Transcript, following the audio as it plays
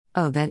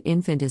Oh, that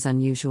infant is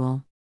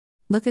unusual.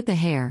 Look at the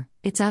hair,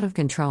 it's out of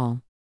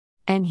control.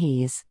 And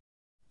he's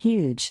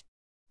huge.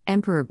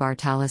 Emperor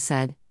Bartala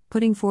said,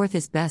 putting forth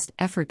his best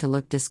effort to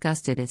look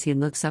disgusted as he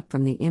looks up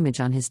from the image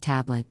on his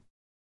tablet.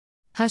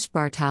 Hush,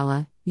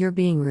 Bartala, you're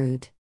being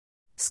rude,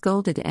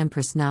 scolded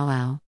Empress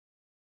Nalao.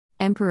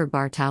 Emperor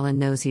Bartala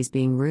knows he's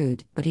being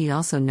rude, but he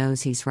also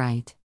knows he's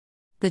right.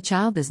 The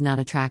child is not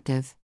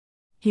attractive.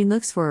 He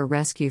looks for a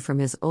rescue from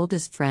his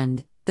oldest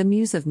friend, the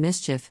Muse of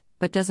Mischief,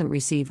 but doesn't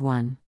receive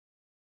one.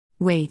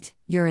 Wait,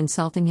 you're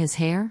insulting his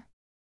hair?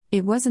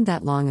 It wasn't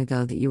that long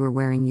ago that you were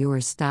wearing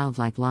yours styled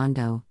like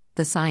Londo,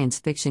 the science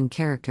fiction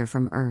character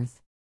from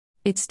Earth.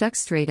 It stuck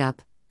straight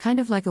up, kind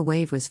of like a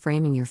wave was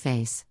framing your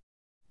face.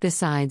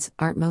 Besides,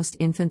 aren't most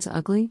infants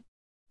ugly?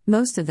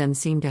 Most of them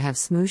seem to have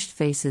smooshed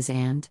faces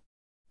and...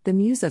 The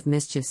Muse of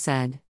Mischief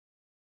said.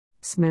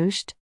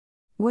 Smooshed?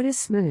 What is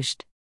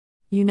smooshed?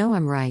 You know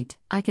I'm right,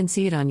 I can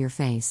see it on your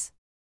face.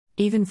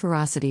 Even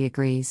Ferocity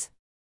agrees.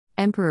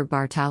 Emperor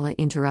Bartala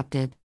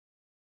interrupted.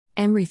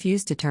 Em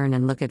refused to turn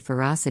and look at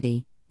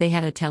Ferocity. They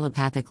had a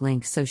telepathic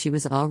link, so she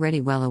was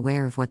already well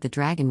aware of what the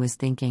dragon was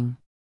thinking.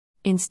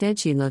 Instead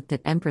she looked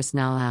at Empress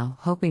Nalao,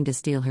 hoping to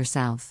steal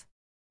herself.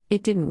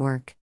 It didn't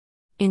work.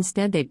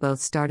 Instead they both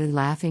started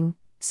laughing.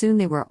 Soon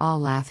they were all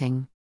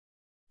laughing.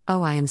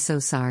 Oh, I am so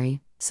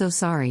sorry,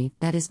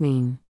 that is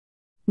mean.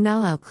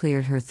 Nalao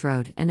cleared her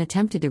throat and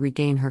attempted to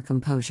regain her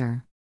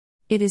composure.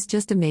 It is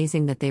just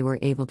amazing that they were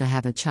able to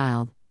have a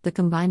child. The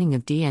combining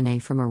of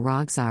DNA from a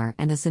Rogzar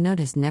and a Zenode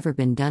has never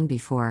been done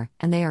before,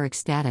 and they are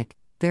ecstatic,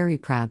 very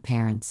proud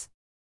parents.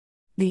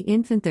 The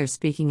infant they're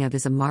speaking of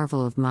is a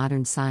marvel of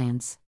modern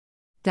science.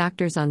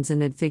 Doctors on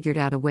Zenode figured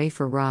out a way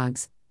for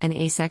Rogs, an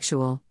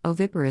asexual,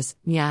 oviparous,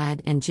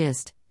 Myad and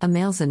Gist, a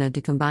male Zenode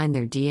to combine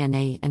their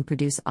DNA and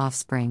produce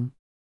offspring.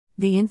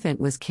 The infant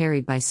was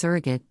carried by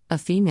surrogate, a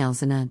female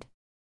Zenode.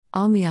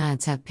 All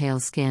Myads have pale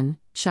skin,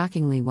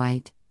 shockingly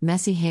white,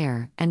 messy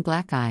hair, and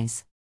black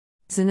eyes.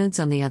 Zenodes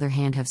on the other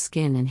hand have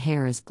skin and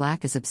hair as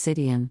black as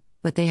obsidian,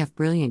 but they have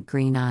brilliant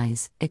green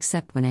eyes,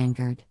 except when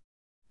angered.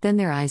 Then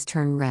their eyes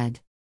turn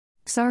red.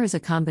 Xar is a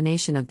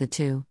combination of the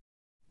two.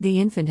 The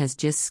infant has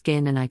just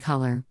skin and eye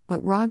color,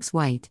 but Rog's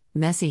white,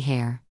 messy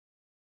hair.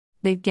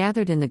 They've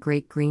gathered in the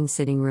great green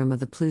sitting room of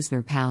the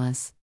Plusner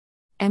Palace.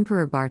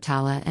 Emperor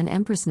Bartala and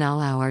Empress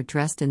Nalao are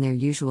dressed in their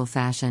usual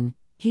fashion,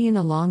 he in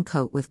a long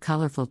coat with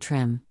colorful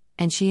trim,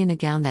 and she in a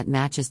gown that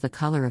matches the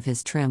color of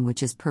his trim,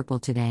 which is purple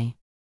today.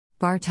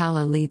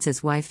 Bartala leads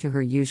his wife to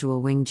her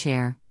usual wing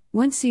chair.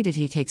 Once seated,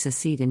 he takes a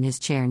seat in his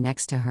chair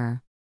next to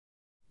her.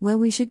 Well,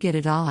 we should get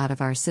it all out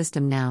of our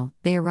system now,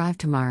 they arrive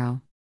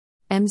tomorrow.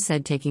 Em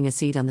said, taking a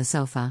seat on the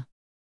sofa.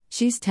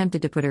 She's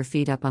tempted to put her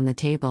feet up on the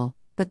table,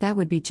 but that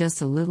would be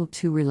just a little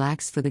too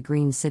relaxed for the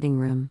green sitting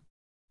room.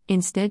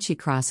 Instead she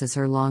crosses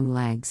her long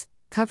legs,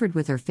 covered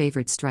with her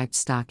favorite striped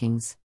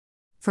stockings.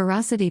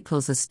 Ferocity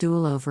pulls a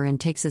stool over and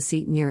takes a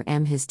seat near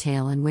Em. His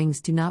tail and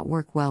wings do not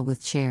work well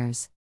with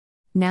chairs.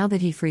 Now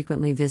that he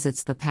frequently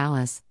visits the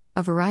palace,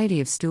 a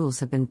variety of stools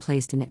have been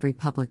placed in every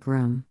public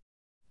room.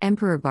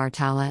 Emperor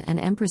Bartala and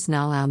Empress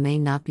Nalao may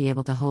not be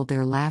able to hold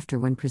their laughter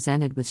when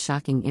presented with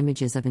shocking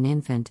images of an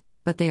infant,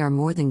 but they are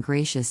more than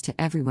gracious to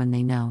everyone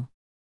they know.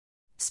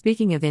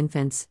 Speaking of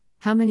infants,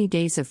 how many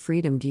days of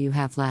freedom do you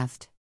have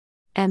left?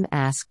 Em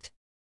asked.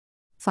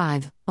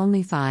 5,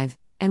 only 5,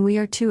 and we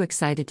are too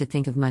excited to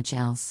think of much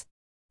else.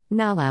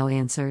 Nalao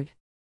answered.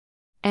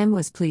 Em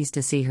was pleased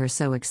to see her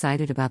so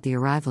excited about the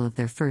arrival of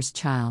their first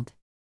child.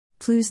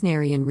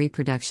 Plusnerian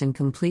reproduction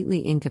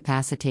completely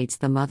incapacitates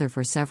the mother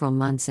for several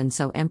months, and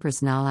so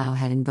Empress Nalao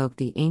had invoked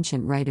the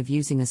ancient right of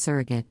using a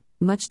surrogate,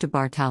 much to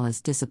Bartala's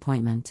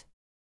disappointment.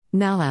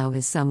 Nalao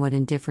is somewhat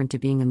indifferent to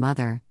being a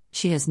mother.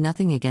 She has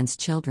nothing against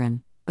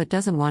children, but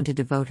doesn't want to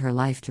devote her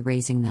life to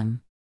raising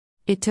them.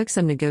 It took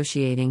some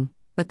negotiating,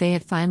 but they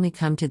had finally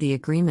come to the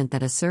agreement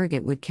that a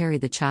surrogate would carry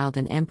the child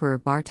and Emperor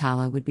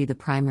Bartala would be the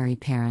primary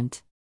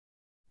parent.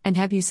 And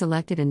have you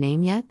selected a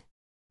name yet?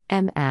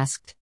 Em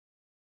asked.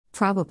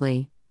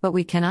 Probably, but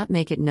we cannot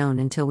make it known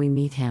until we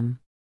meet him.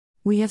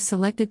 We have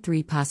selected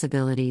 3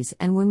 possibilities,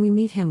 and when we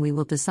meet him we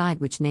will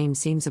decide which name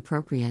seems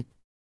appropriate.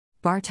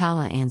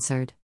 Bartala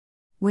answered.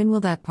 When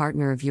will that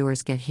partner of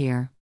yours get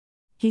here?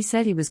 He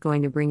said he was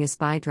going to bring a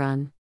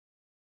spydrun.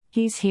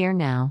 He's here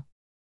now.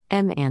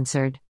 Em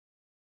answered.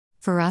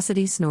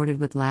 Ferocity snorted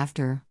with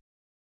laughter.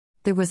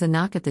 There was a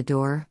knock at the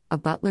door. A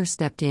butler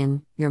stepped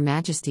in. Your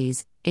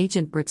Majesties,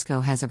 Agent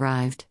Britsko has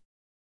arrived.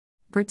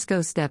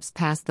 Britsko steps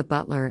past the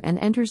butler and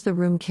enters the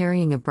room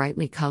carrying a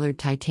brightly colored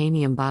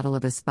titanium bottle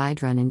of a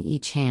spydrun in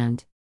each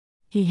hand.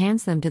 He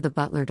hands them to the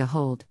butler to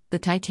hold. The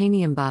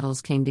titanium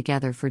bottles came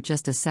together for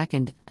just a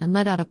second and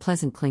let out a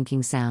pleasant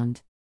clinking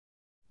sound.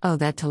 Oh,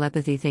 that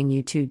telepathy thing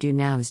you two do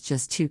now is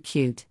just too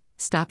cute.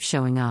 Stop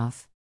showing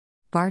off.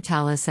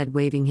 Bartala said,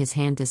 waving his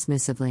hand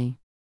dismissively.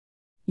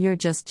 You're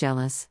just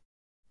jealous.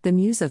 The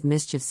Muse of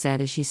Mischief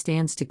said as she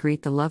stands to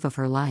greet the love of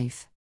her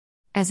life.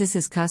 As is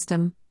his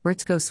custom,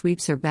 Britsko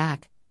sweeps her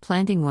back,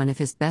 planting one of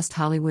his best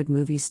Hollywood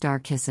movie star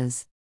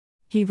kisses.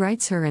 He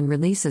rights her and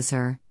releases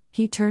her,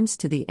 He turns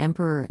to the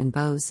Emperor and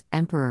bows,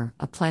 "Emperor,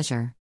 a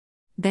pleasure."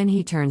 Then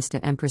he turns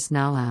to Empress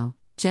Nalao,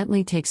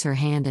 gently takes her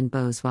hand and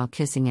bows while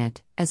kissing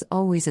it. "As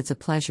always, it's a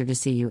pleasure to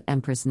see you,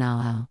 Empress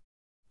Nalao."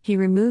 He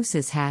removes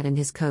his hat and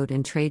his coat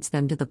and trades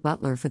them to the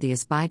butler for the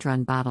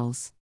Espidron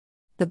bottles.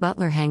 The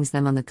butler hangs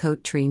them on the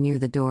coat tree near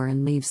the door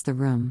and leaves the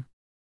room.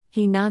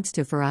 He nods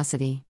to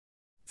Ferocity.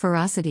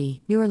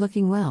 "Ferocity, you are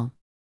looking well."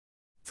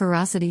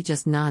 Ferocity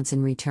just nods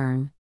in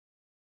return.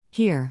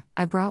 "Here,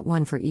 I brought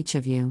one for each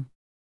of you,"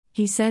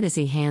 he said as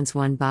he hands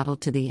one bottle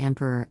to the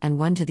Emperor and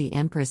one to the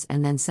Empress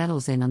and then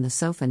settles in on the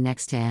sofa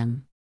next to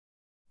him.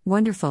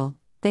 "Wonderful,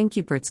 thank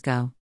you,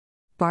 Britsko,"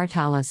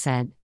 Bartala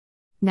said.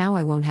 "Now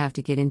I won't have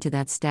to get into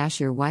that stash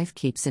your wife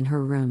keeps in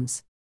her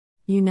rooms.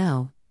 You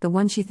know, the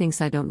one she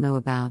thinks I don't know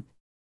about."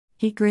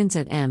 He grins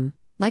at M,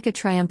 like a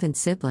triumphant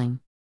sibling.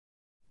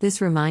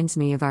 "This reminds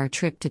me of our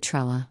trip to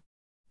Trella,"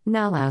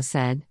 Nalao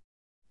said.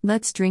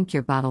 "Let's drink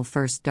your bottle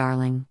first,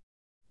 darling.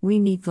 We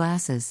need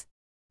glasses."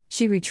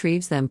 She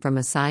retrieves them from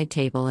a side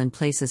table and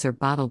places her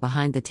bottle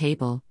behind the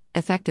table,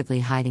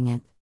 effectively hiding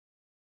it.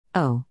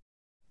 "Oh.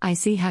 I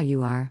see how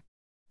you are.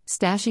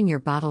 Stashing your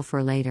bottle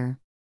for later.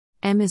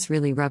 M is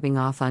really rubbing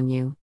off on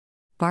you."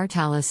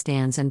 Bartala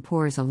stands and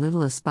pours a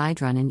little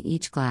Espidron in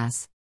each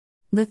glass.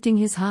 Lifting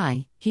his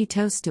high, he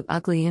toasts to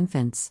ugly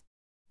infants.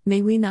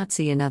 "May we not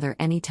see another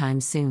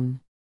anytime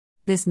soon."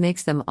 This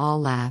makes them all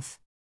laugh.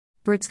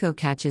 Britsko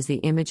catches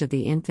the image of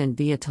the infant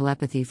via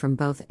telepathy from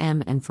both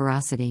M and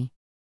Ferocity.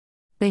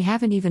 They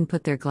haven't even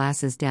put their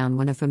glasses down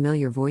when a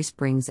familiar voice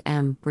brings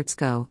M,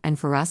 Britsko, and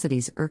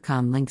Ferocity's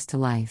Urcom links to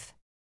life.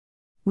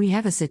 "We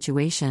have a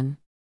situation.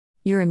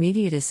 Your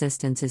immediate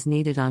assistance is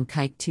needed on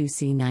Kike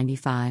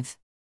 2C95.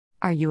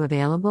 Are you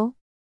available?"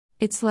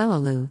 It's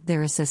Lelalu,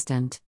 their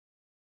assistant.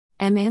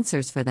 M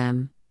answers for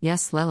them,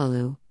 "Yes,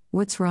 Lelalu,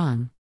 what's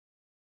wrong?"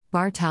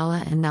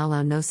 Bartala and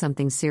Nala know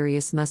something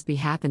serious must be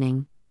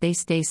happening. They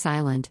stay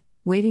silent,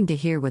 waiting to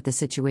hear what the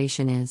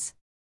situation is.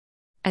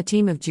 A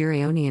team of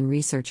Geronian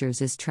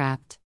researchers is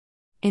trapped.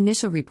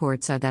 Initial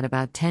reports are that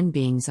about 10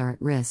 beings are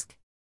at risk.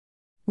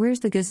 "Where's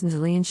the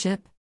Gazantalian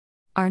ship?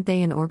 Aren't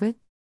they in orbit?"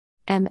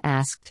 M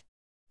asked.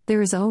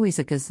 There is always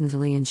a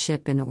Gazantalian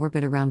ship in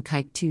orbit around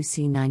Kike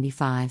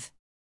 2C95.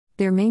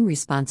 Their main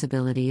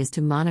responsibility is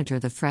to monitor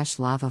the fresh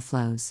lava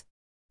flows.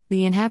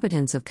 The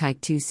inhabitants of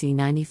Kike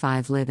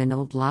 2C95 live in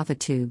old lava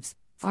tubes,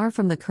 far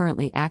from the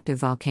currently active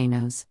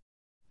volcanoes.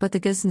 But the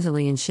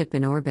Gazantalian ship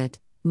in orbit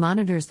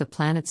monitors the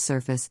planet's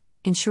surface,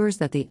 ensures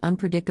that the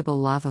unpredictable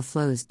lava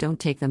flows don't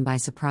take them by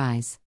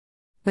surprise.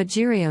 But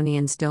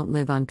Geronians don't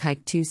live on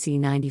Kike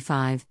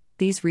 2C95,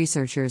 these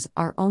researchers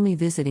are only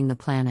visiting the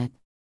planet.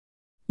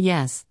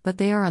 Yes, but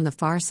they are on the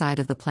far side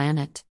of the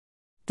planet.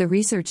 The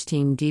research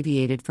team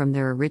deviated from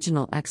their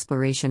original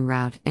exploration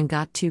route and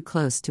got too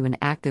close to an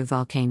active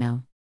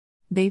volcano.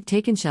 They've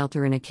taken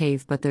shelter in a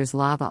cave, but there's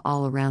lava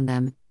all around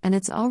them, and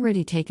it's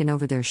already taken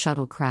over their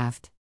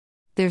shuttlecraft.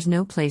 There's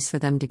no place for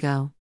them to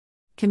go.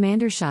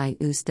 Commander Shai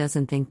Us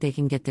doesn't think they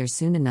can get there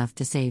soon enough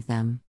to save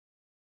them.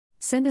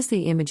 "Send us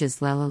the images,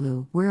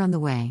 Lelalu, we're on the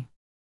way."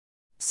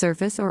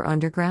 "Surface or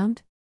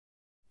underground?"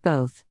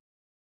 "Both."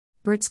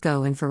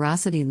 Britsko and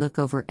Ferocity look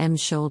over M's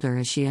shoulder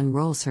as she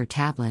unrolls her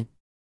tablet.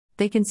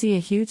 They can see a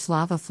huge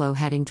lava flow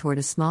heading toward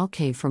a small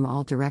cave from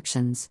all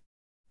directions.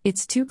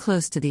 It's too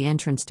close to the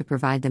entrance to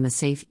provide them a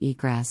safe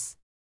egress.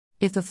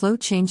 If the flow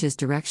changes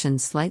direction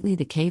slightly,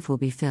 the cave will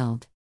be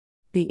filled.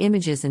 The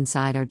images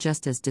inside are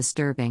just as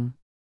disturbing.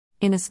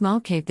 In a small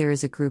cave there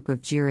is a group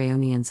of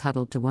Geronians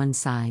huddled to one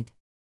side.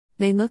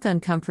 They look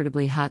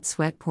uncomfortably hot,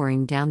 sweat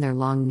pouring down their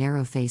long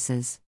narrow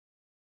faces.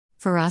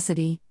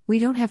 "Ferocity, we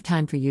don't have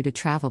time for you to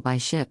travel by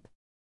ship,"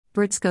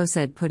 Britsko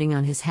said, putting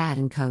on his hat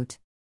and coat.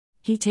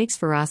 He takes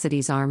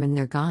Ferocity's arm and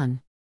they're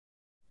gone.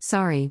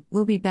 "Sorry,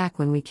 we'll be back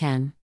when we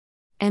can,"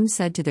 M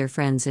said to their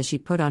friends as she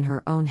put on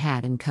her own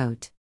hat and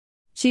coat.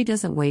 She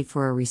doesn't wait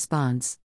for a response.